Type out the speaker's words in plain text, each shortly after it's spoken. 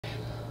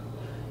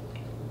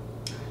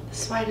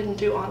This is why I didn't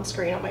do on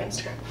screen on my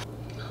Instagram.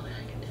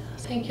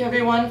 Thank you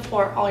everyone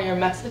for all your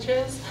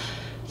messages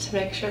to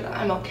make sure that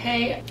I'm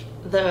okay.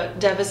 The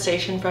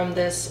devastation from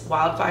this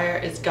wildfire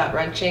is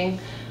gut-wrenching.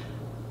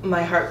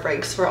 My heart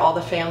breaks for all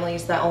the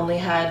families that only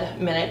had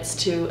minutes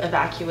to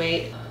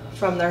evacuate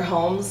from their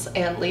homes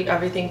and leave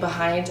everything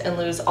behind and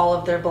lose all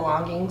of their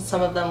belongings.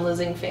 Some of them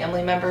losing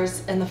family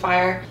members in the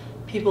fire,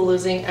 people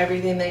losing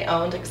everything they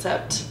owned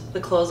except the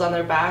clothes on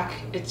their back.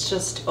 It's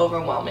just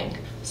overwhelming.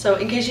 So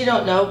in case you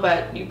don't know,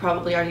 but you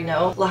probably already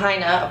know,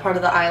 Lahaina, a part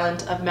of the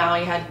island of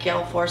Maui, had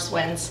gale force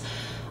winds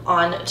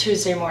on all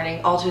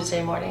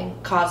Tuesday morning,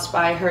 caused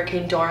by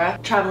Hurricane Dora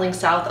traveling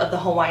south of the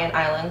Hawaiian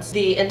Islands.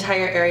 The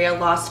entire area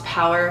lost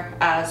power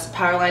as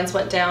power lines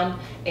went down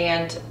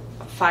and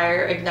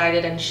fire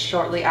ignited, and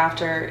shortly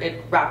after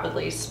it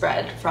rapidly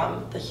spread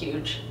from the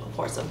huge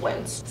force of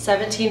winds.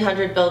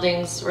 1,700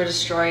 buildings were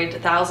destroyed,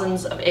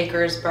 thousands of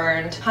acres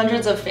burned,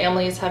 hundreds of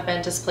families have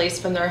been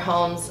displaced from their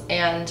homes,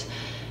 and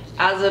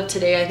as of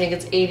today I think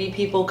it's 80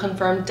 people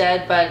confirmed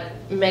dead, but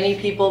many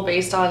people,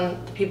 based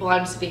on the people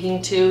I'm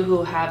speaking to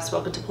who have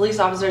spoken to police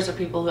officers or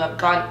people who have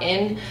gone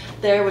in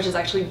there, which is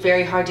actually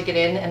very hard to get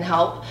in and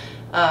help,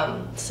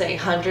 say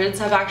hundreds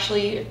have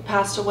actually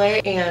passed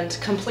away, and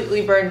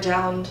completely burned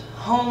down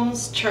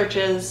homes,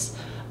 churches,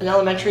 an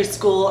elementary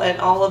school,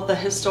 and all of the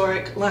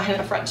historic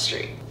Lahaina Front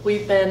Street.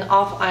 We've been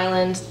off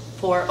island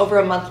for over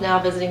a month now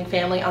visiting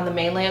family on the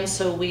mainland,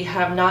 so we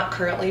have not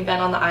currently been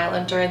on the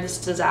island during this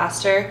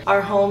disaster.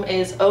 Our home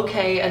is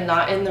okay and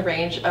not in the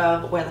range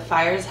of where the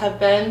fires have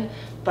been,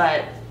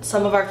 but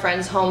some of our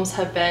friends' homes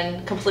have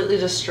been completely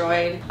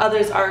destroyed.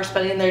 Others are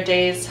spending their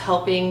days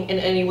helping in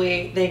any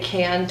way they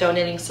can,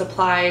 donating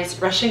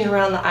supplies, rushing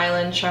around the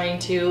island trying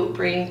to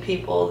bring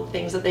people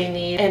things that they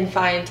need and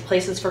find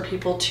places for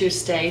people to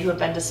stay who have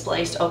been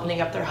displaced,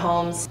 opening up their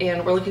homes.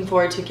 And we're looking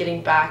forward to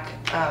getting back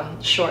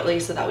shortly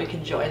so that we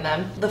can join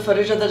them. The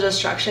footage of the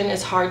destruction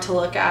is hard to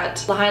look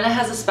at. Lahaina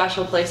has a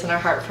special place in our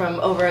heart from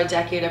over a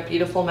decade of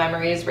beautiful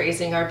memories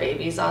raising our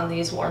babies on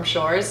these warm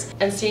shores,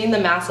 and seeing the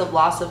massive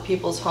loss of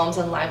people's homes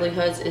and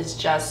livelihoods is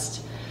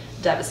just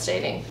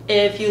devastating.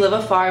 If you live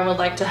afar and would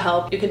like to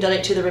help, you can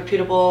donate to the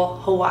reputable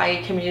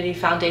Hawaii Community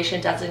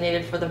Foundation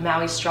designated for the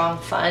Maui Strong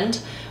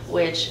Fund,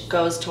 which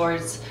goes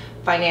towards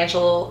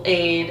financial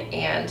aid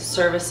and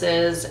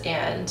services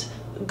and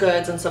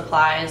goods and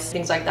supplies,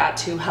 things like that,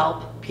 to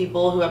help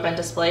people who have been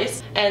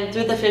displaced. And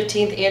through the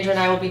 15th, Andrew and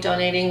I will be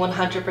donating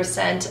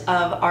 100%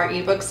 of our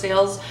ebook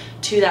sales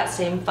to that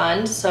same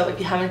fund. So if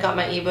you haven't got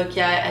my ebook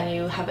yet and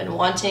you have been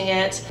wanting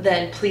it,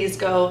 then please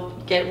go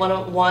get one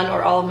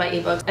or all of my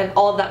ebooks, and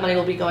all of that money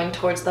will be going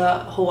towards the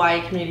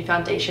Hawaii Community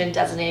Foundation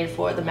designated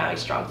for the Maui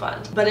Strong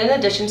Fund. But in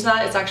addition to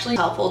that, it's actually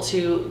helpful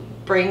to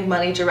bring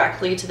money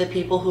directly to the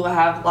people who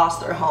have lost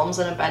their homes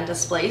and have been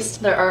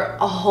displaced. There are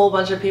a whole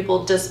bunch of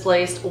people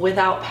displaced,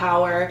 without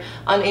power,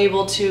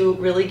 unable to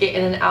really get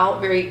in and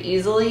out very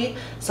easily.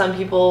 Some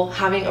people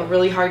having a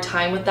really hard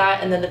time with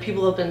that, and then the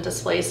people who have been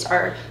displaced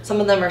some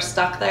of them are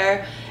stuck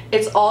there.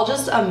 It's all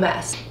just a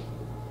mess.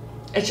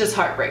 It's just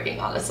heartbreaking,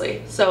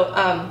 honestly. So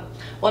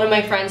one of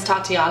my friends,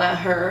 Tatiana,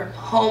 her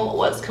home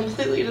was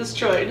completely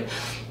destroyed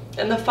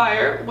in the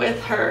fire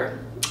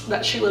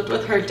that she lived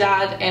with her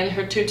dad and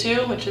her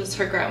tutu, which is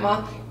her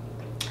grandma,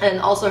 and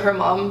also her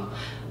mom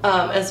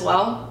as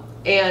well.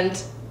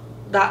 And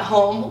that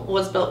home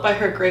was built by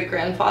her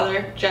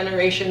great-grandfather,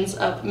 generations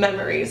of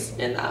memories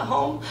in that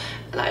home,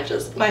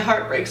 and my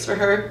heart breaks for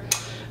her.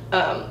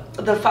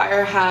 The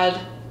fire had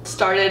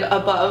started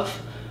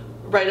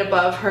right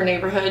above her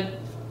neighborhood,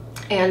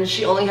 and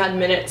she only had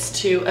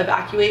minutes to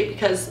evacuate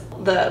because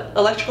the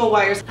electrical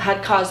wires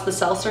had caused the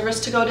cell service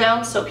to go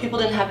down, so people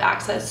didn't have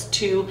access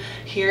to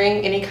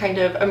hearing any kind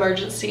of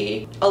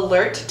emergency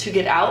alert to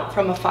get out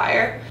from a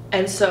fire.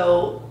 And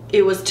so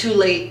it was too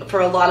late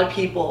for a lot of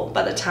people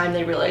by the time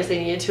they realized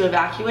they needed to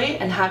evacuate,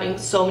 and having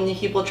so many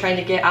people trying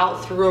to get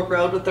out through a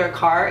road with their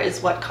car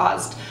is what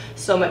caused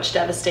so much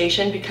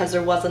devastation, because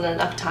there wasn't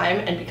enough time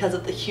and because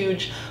of the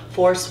huge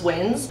force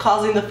winds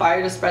causing the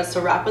fire to spread so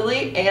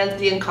rapidly, and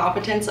the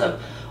incompetence of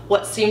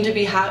what seemed to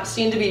be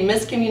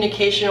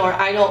miscommunication, or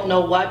I don't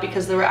know what,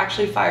 because there were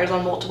actually fires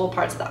on multiple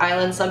parts of the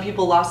island. Some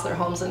people lost their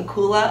homes in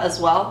Kula as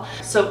well.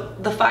 So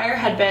the fire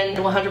had been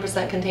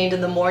 100% contained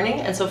in the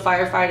morning, and so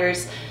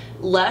firefighters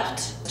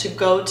left to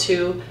go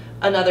to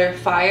another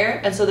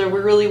fire, and so there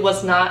really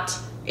was not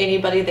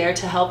anybody there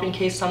to help in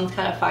case some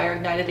kind of fire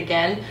ignited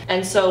again.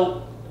 And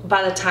so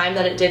by the time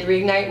that it did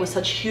reignite with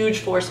such huge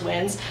force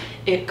winds,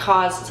 it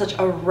caused such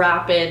a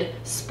rapid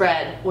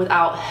spread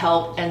without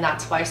help, and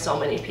that's why so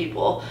many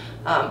people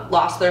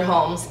lost their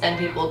homes and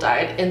people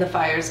died in the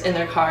fires in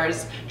their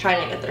cars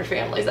trying to get their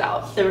families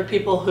out. There were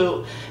people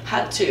who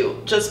had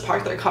to just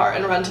park their car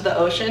and run to the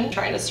ocean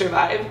trying to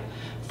survive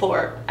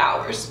for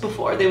hours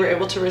before they were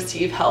able to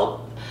receive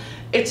help.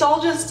 It's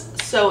all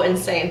just so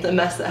insane, the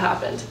mess that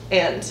happened.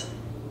 And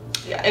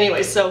yeah,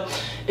 anyway, so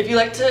if you'd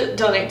like to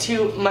donate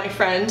to my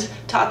friend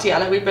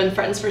Tatiana, we've been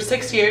friends for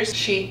 6 years.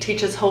 She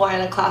teaches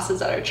Hawaiian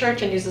classes at our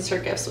church and uses her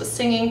gifts with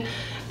singing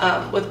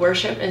with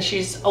worship, and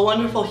she's a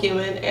wonderful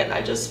human, and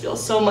I just feel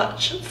so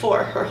much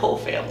for her whole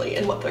family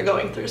and what they're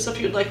going through. So if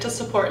you'd like to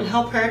support and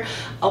help her,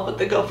 I'll put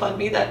the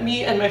GoFundMe that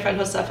me and my friend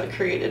Josefa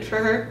created for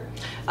her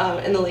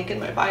in the link in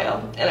my bio.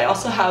 And I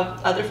also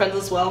have other friends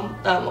as well,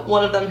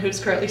 one of them who's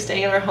currently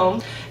staying in our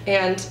home,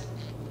 and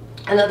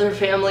another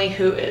family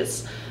who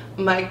is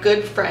my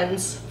good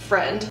friend's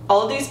friend.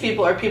 All of these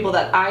people are people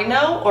that I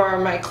know or are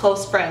my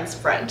close friend's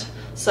friend.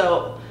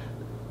 So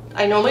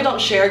I normally don't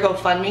share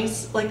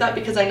GoFundMes like that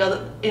because I know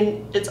that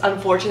it's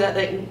unfortunate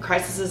that in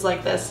crises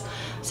like this,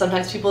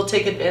 sometimes people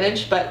take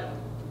advantage,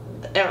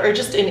 or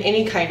just in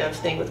any kind of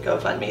thing with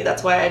GoFundMe.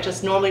 That's why I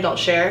just normally don't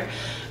share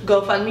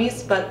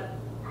GoFundMes, but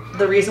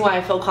the reason why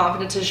I feel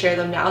confident to share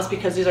them now is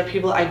because these are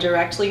people I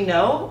directly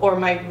know or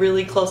my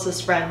really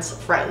closest friends'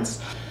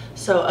 friends.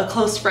 So a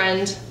close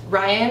friend,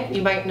 Ryan,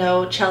 you might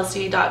know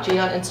Chelsea.G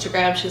on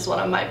Instagram. She's one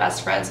of my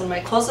best friends, one of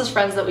my closest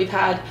friends that we've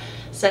had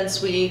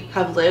since we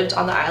have lived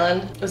on the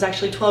island. It was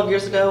actually 12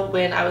 years ago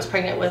when I was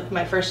pregnant with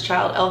my first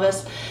child,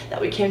 Elvis,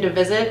 that we came to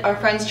visit our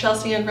friends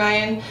Chelsea and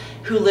Ryan,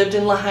 who lived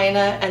in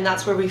Lahaina, and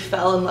that's where we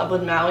fell in love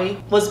with Maui,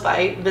 was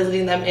by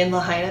visiting them in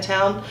Lahaina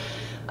town.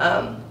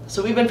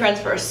 So we've been friends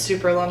for a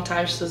super long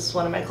time. She's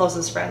one of my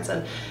closest friends,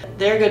 and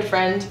their good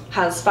friend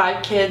has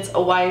 5 kids,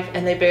 a wife,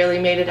 and they barely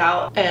made it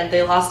out, and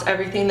they lost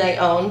everything they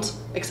owned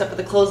except for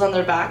the clothes on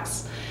their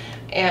backs.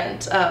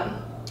 And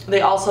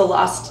they also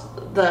lost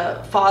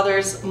the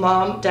father's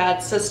mom, dad,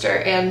 sister,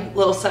 and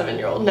little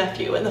 7-year-old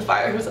nephew in the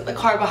fire, who's in the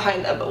car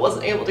behind them but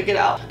wasn't able to get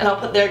out. And I'll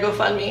put their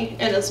GoFundMe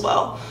in as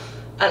well.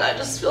 And I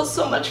just feel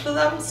so much for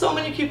them. So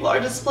many people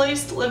are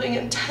displaced, living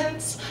in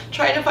tents,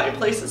 trying to find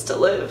places to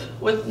live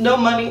with no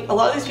money. A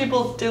lot of these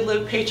people did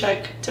live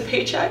paycheck to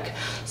paycheck.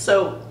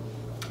 So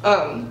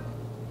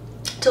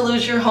to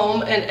lose your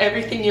home and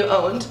everything you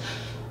owned,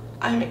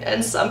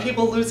 and some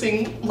people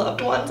losing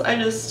loved ones,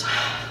 it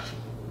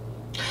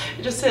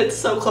just hits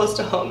so close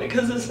to home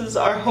because this is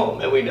our home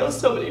and we know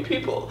so many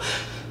people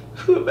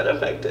who have been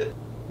affected.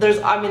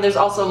 There's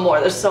also more.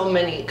 There's so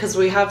many because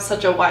we have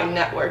such a wide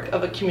network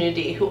of a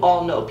community who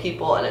all know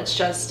people, and it's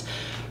just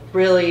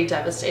really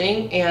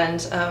devastating.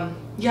 And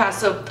yeah,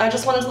 so I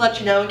just wanted to let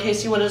you know in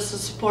case you wanted us to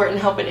support and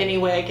help in any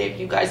way. I gave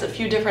you guys a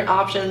few different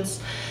options,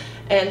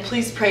 and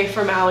please pray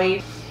for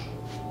Maui.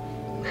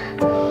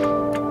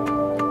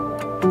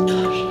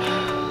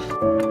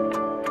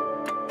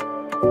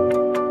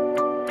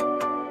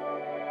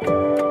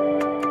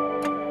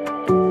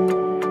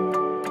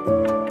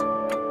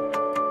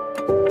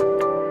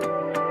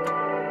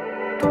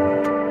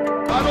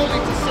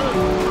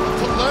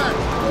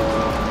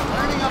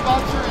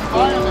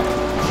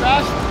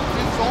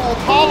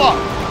 Opala.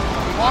 We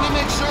want to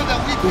make sure that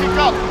we pick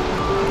up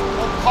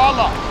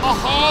Opala.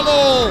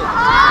 Mahalo.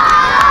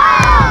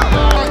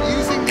 Mahalo.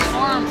 Using the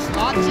arms,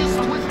 not just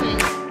twisting.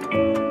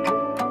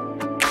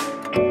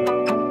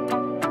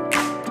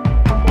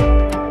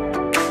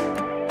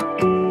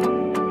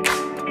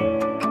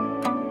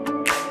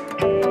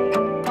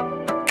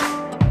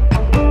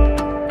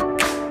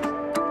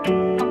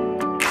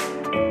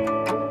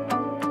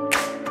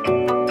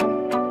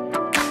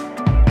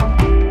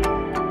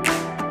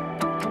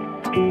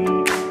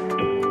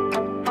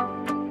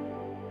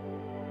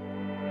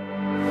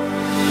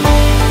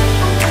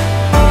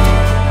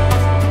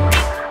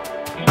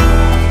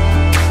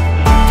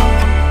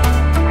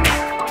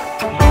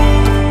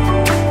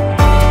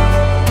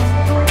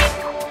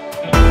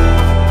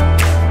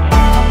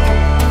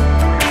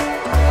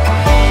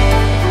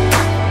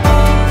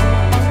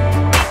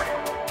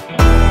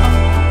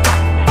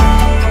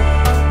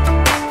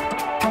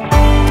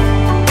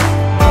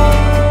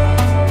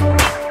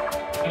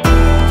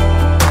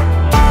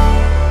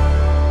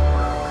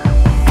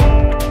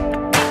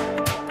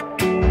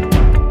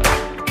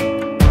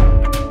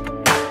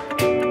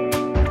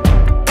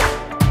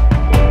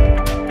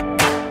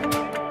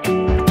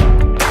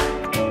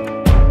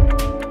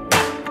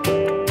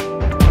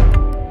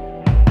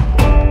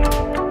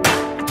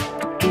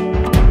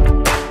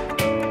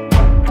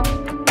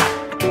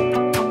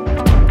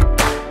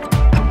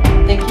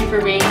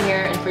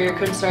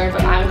 Concerned,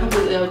 but I'm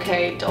completely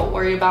okay. Don't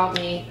worry about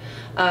me.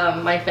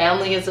 My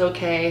family is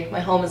okay. My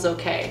home is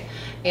okay.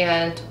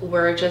 And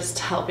we're just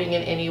helping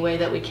in any way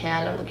that we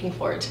can. I'm looking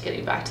forward to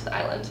getting back to the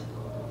island.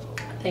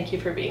 Thank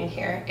you for being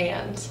here,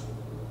 and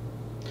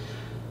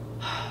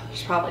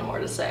there's probably more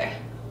to say.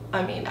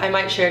 I mean, I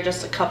might share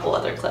just a couple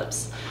other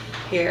clips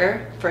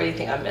here for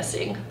anything I'm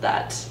missing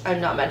that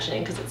I'm not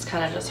mentioning because it's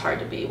kind of just hard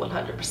to be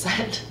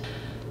 100%.